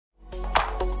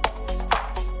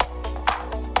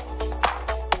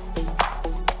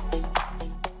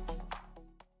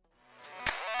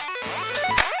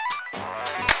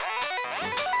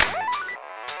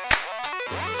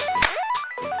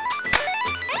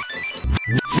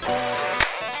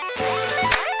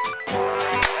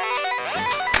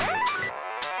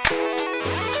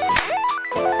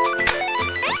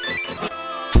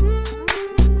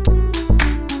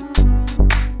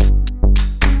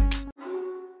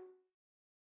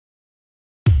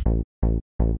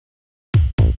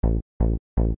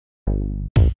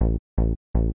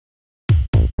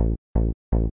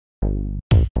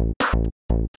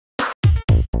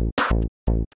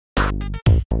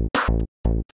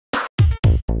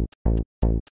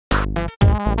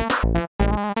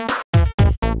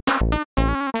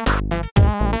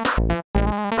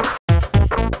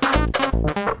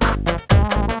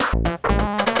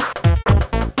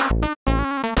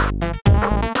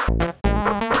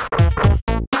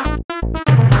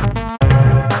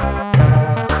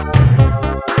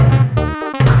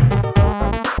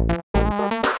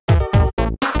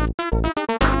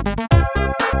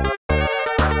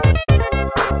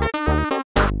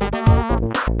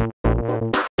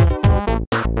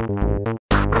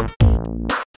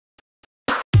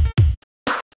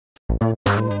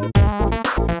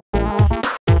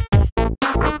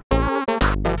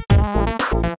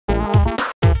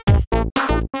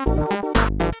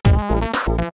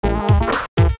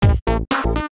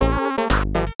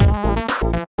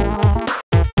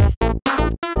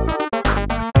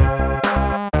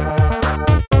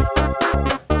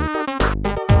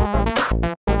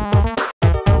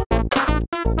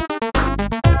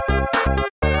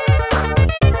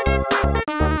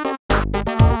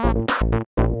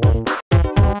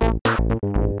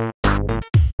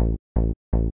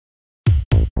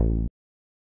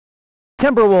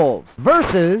Timberwolves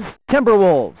versus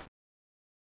Timberwolves.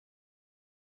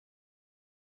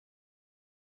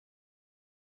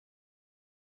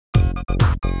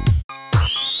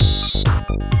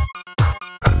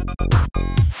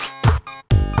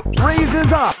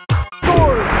 Raises up,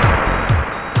 scores.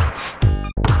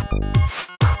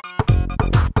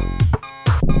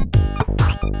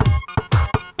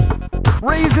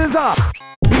 Raises up,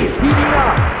 he's heating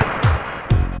up.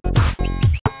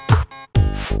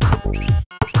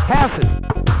 Passes.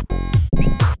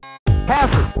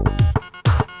 Passes.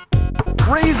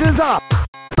 Raises up.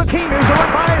 The king is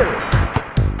on fire.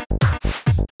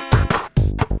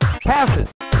 Passes.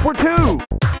 For two.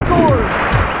 Scores.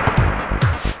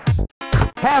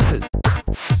 Passes.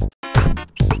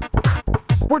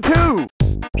 For two.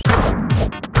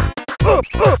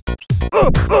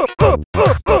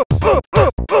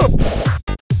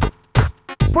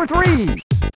 For three.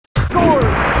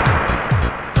 Scores.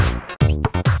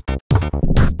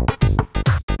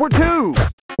 For two.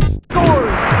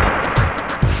 Scores.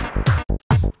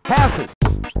 Passes.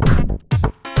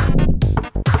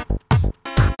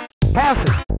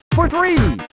 Passes. For three.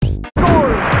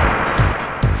 Scores.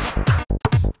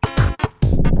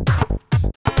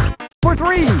 For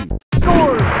three.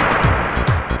 Scores.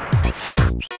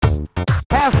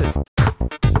 Passes.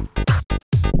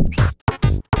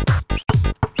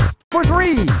 For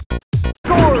three.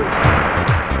 Scores.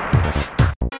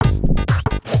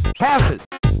 Passes.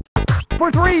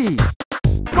 For three.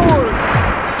 Scores.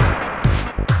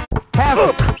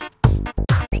 Passes.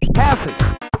 Passes.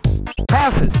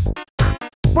 Passes.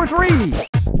 For three.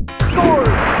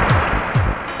 Scores.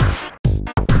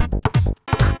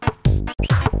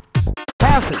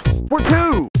 Passes. For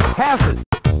two. Passes.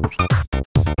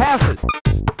 Passes.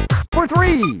 For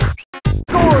three.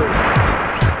 Scores.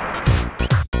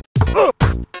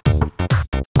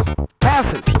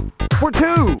 Passes. For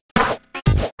two.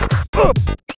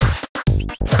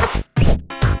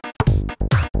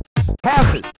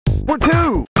 Passes. For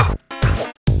two.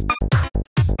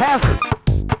 Passes.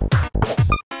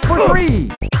 For three.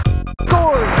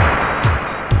 Scores.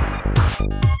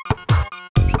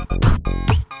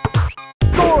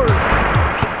 Scores.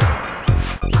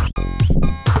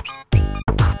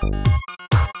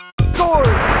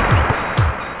 Scores.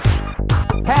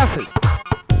 Passes.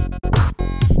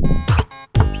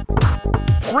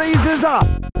 Raises up.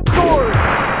 Scores.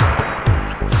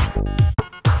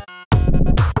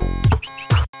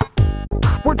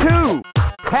 For two.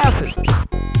 Passes.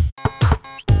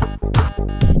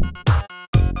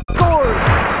 Scores.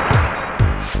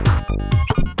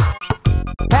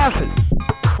 Passes.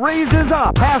 Raises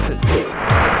up. Passes.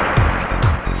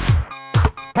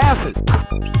 Passes.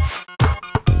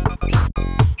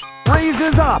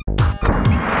 Raises up.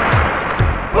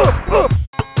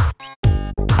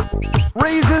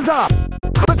 Raises up.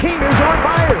 The king is on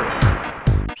fire.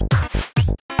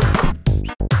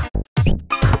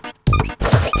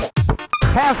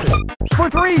 Passes. For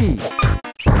three.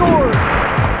 Scores.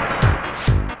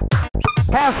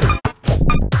 Passes.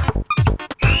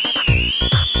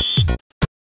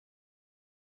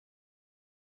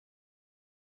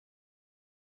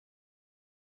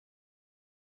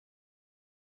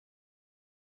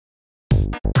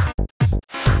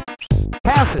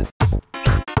 Passes.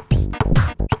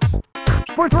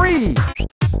 For three.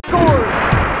 Scores.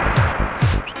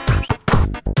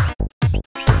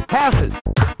 Passes.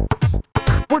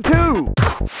 For 2.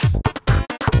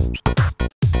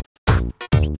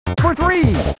 For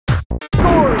 3.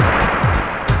 Scores.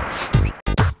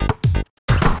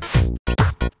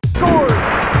 Scores.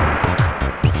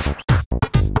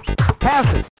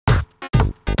 Passes.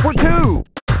 For 2.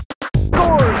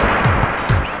 Scores.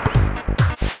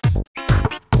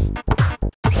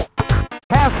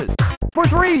 Passes. For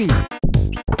 3.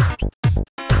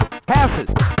 Passes.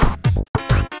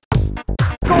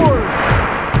 Scores.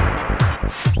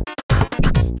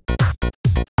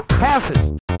 Passes.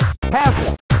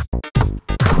 Passes.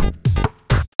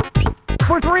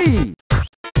 For 3.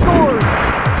 Scores.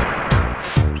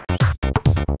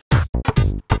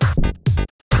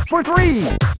 For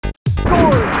 3.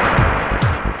 Scores.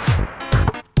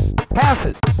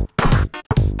 Passes.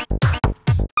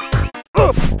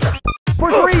 For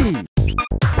 3.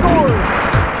 Scores.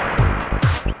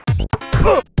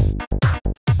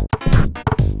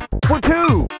 For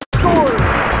 2. Scores.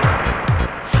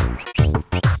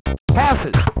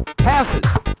 Passes. Passes.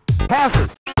 Passes.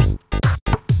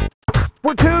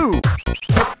 For 2.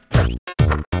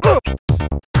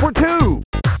 For 2.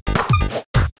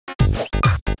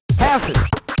 Passes.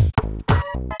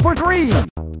 For 3.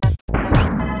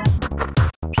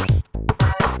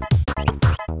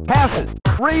 Passes.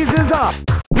 Raises up.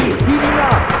 He's heating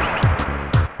up.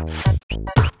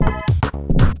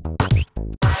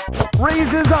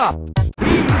 Raises up.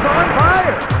 He's on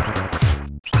fire.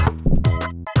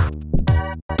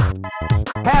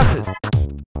 Passes.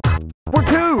 For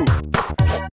 2.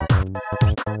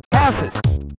 Passes.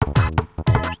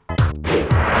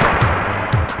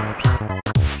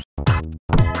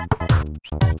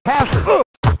 Passes.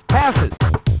 Passes.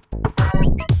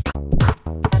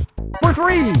 For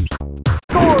 3.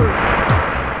 Scores.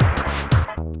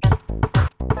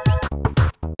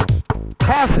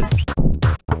 Passes.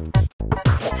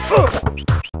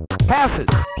 Passes.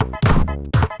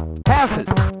 Passes.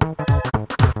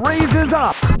 Raises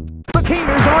up. The king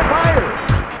is on fire.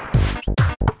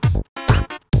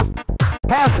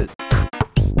 Passes.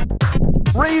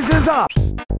 Raises up.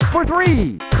 For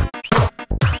 3.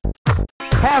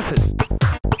 Passes.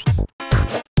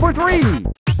 For 3.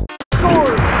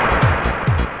 Scores.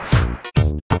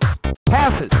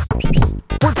 Passes.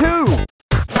 For 2.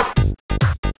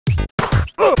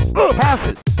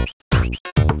 Passes.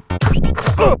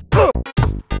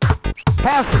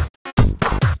 Passes.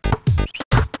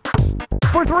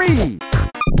 For 3.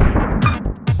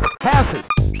 Passes.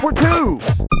 For 2.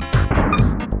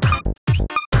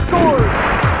 Scores.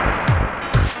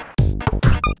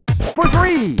 For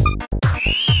 3.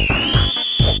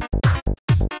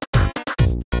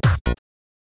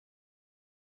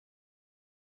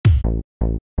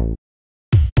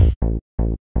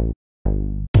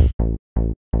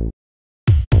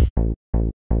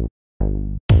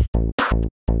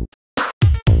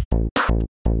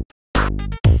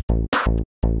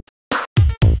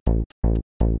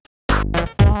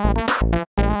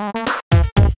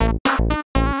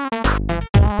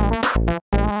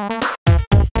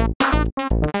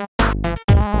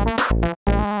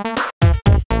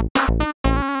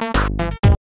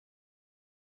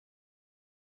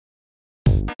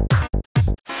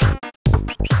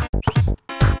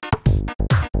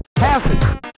 Passes.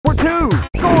 For 2.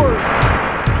 Scores.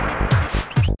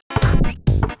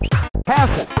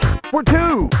 Passes. For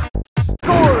 2.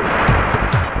 Scores.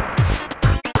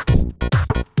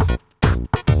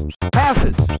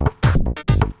 Passes.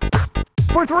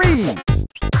 For 3.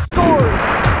 Scores.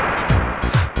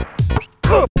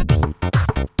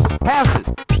 Passes.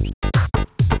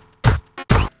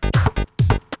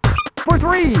 For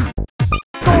 3.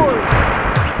 Scores.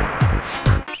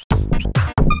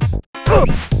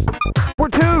 For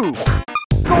 2.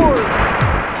 Scores.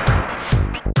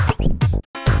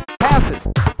 Passes.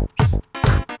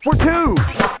 For 2.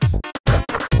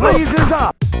 Raises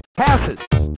up. Passes.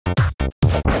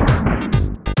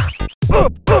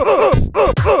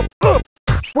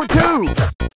 For 2.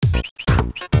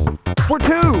 For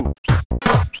 2.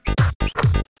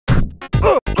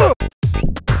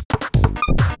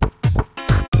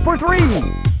 For 3.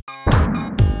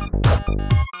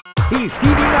 He's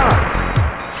heating up.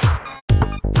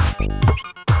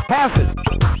 Passes.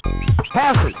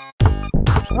 Passes.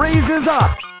 Raises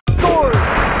up. Scores.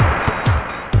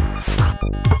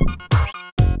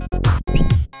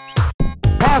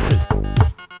 Passes.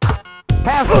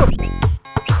 Passes.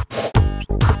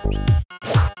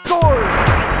 Scores.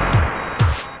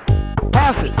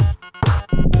 Passes.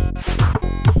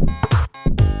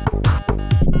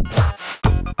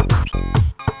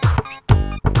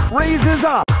 Raises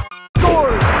up.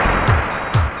 Scores.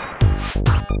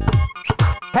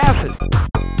 Passes.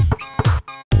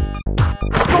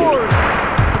 Scores.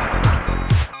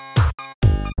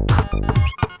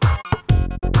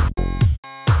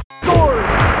 Scores.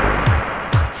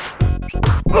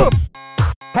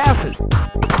 Passes.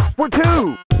 For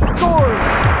two. Scores.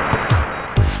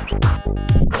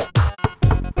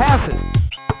 Passes.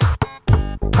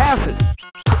 Passes.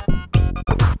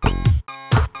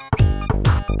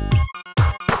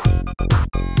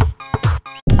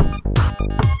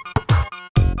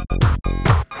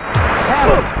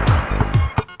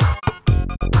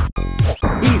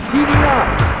 He's heating up.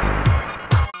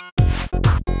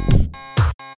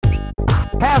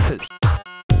 Passes.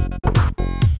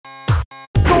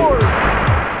 Scores.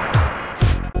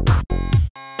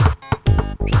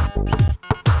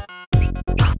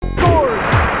 Scores.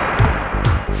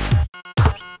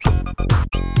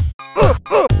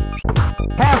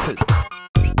 Passes.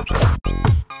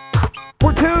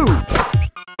 For two.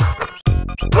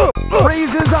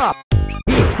 Raises up.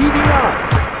 He's heating up.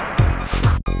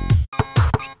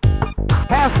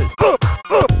 Passes.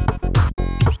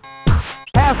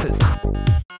 Passes.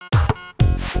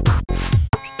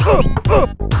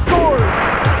 Scores.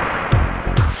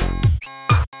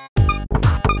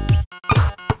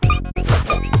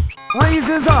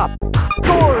 Raises up.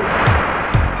 Scores.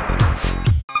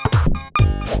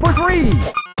 For three.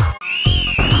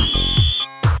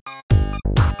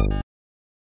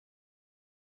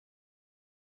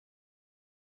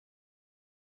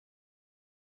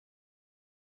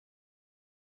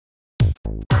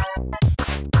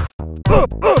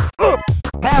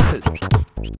 Passes.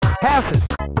 Passes.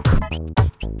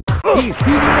 He's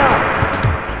heating up.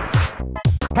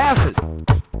 Passes.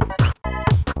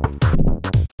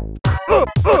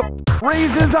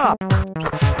 Raises up.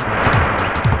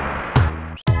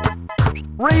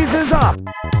 Raises up.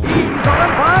 He's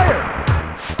on fire.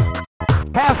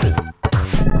 Passes.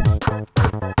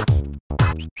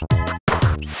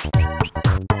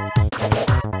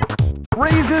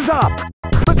 Raises up.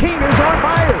 The king is on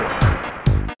fire.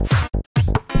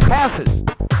 Passes.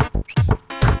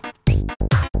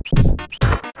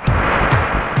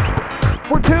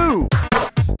 For two.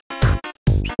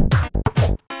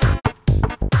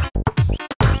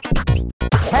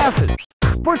 Passes.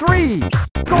 For three.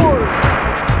 Scores.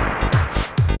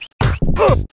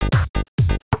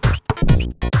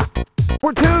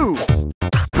 For two.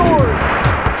 Scores.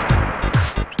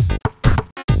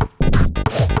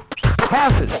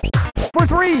 Passes. For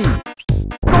three.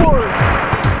 Scores.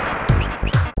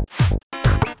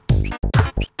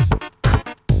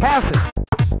 Passes.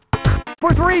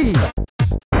 For three.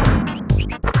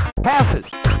 Passes.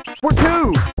 For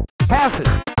two. Passes.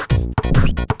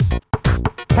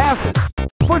 Passes.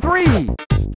 For three.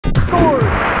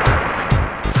 Scores.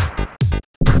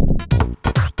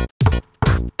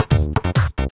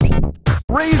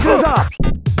 Raises up.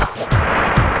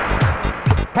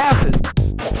 Passes.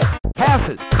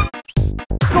 Passes.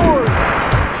 Scores.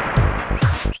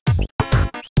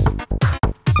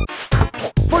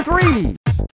 For three.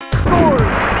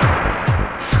 Scores.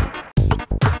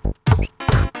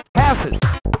 Passes.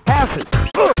 Passes.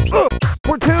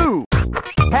 For two.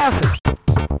 Passes.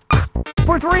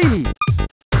 For three.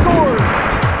 Scores.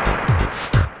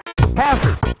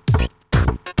 Passes.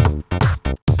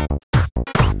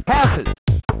 Passes.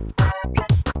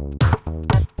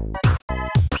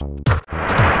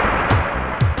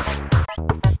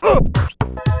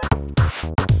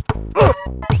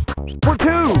 For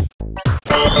two.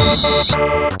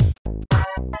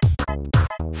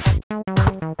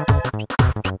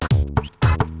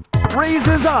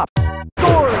 Raises up.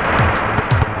 Scores.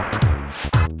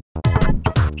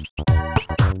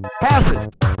 Passes.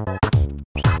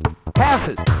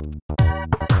 Passes.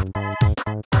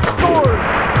 Scores.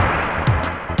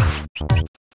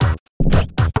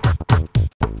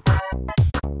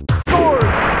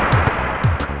 Scores.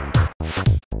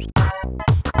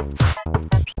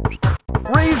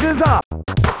 Raises up.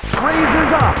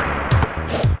 Raises up.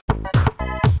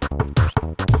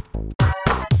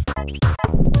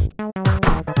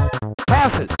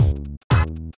 Passes.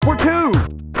 For two.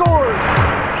 Scores.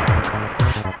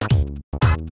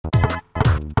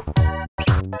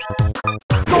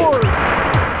 Scores.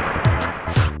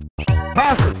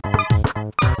 Passes.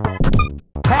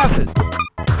 Passes.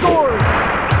 Scores.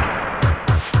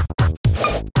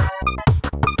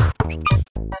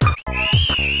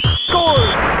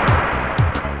 Scores.